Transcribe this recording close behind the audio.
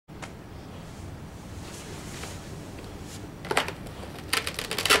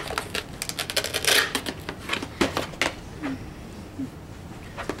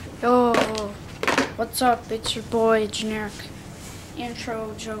What's up? It's your boy, Generic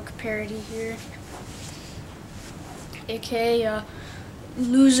Intro Joke Parody here. AKA a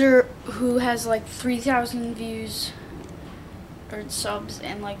loser who has like 3,000 views or subs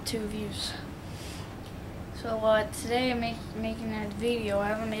and like 2 views. So today I'm making a video. I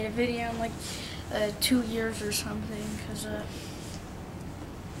haven't made a video in like 2 years or something because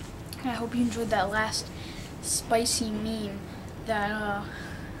I hope you enjoyed that last spicy meme that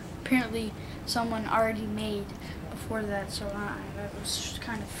apparently someone already made before that, so that was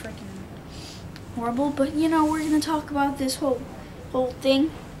kind of freaking horrible. But you know, we're gonna talk about this whole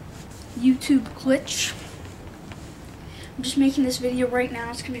thing, YouTube glitch. I'm just making this video right now.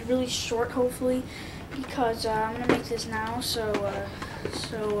 It's gonna be really short, hopefully, because I'm gonna make this now. So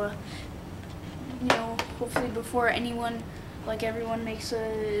you know, hopefully before everyone makes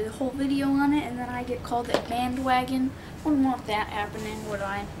a whole video on it, and then I get called a bandwagon. Wouldn't want that happening, would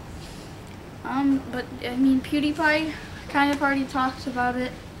I? But I mean, PewDiePie kind of already talked about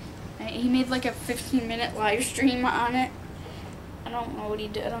it. He made like a 15-minute live stream on it. I don't know what he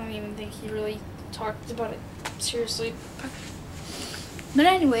did. I don't even think he really talked about it seriously. But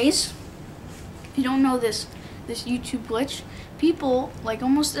anyways, if you don't know this YouTube glitch, people, like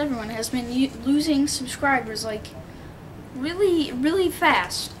almost everyone, has been losing subscribers like really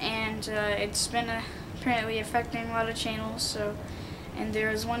fast, and it's been apparently affecting a lot of channels. So, and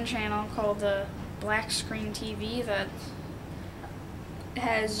there is one channel called Black Screen TV that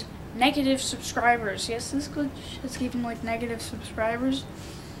has negative subscribers. Yes, this glitch has given like negative subscribers,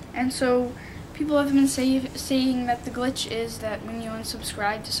 and so people have been saying that the glitch is that when you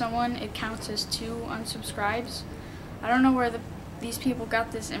unsubscribe to someone, it counts as 2 unsubscribes. I don't know where these people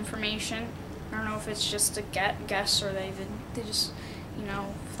got this information. I don't know if it's just a guess or they just, you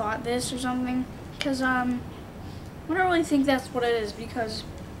know, thought this or something. Because I don't really think that's what it is, because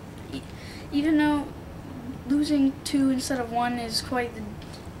even though losing 2 instead of 1 is quite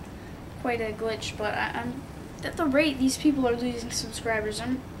a glitch, but I'm at the rate these people are losing subscribers,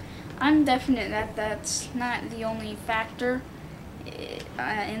 I'm definite that that's not the only factor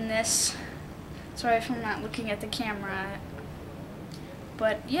in this. Sorry if I'm not looking at the camera.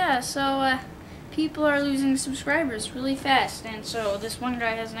 But yeah, so people are losing subscribers really fast, and so this one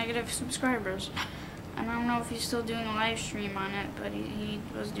guy has negative subscribers. And I don't know if he's still doing a live stream on it, but he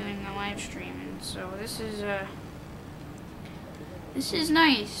was doing a live stream, and so this is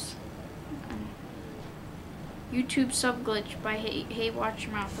nice. YouTube sub glitch by Hey Watch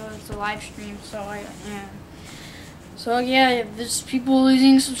Your Mouth. Oh, it's a live stream, so yeah, there's people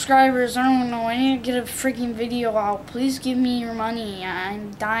losing subscribers. I don't know. I need to get a freaking video out. Please give me your money.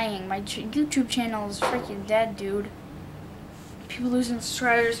 I'm dying. My YouTube channel is freaking dead, dude. People losing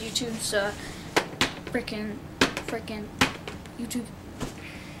subscribers. YouTube's freaking YouTube.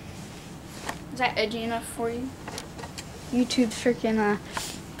 Is that edgy enough for you? YouTube's freaking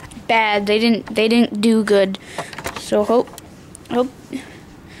bad. They didn't do good. So hope. I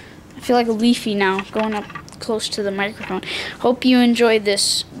feel like a leafy now, going up close to the microphone. Hope you enjoyed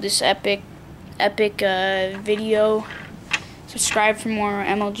this epic video. Subscribe for more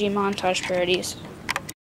MLG montage parodies.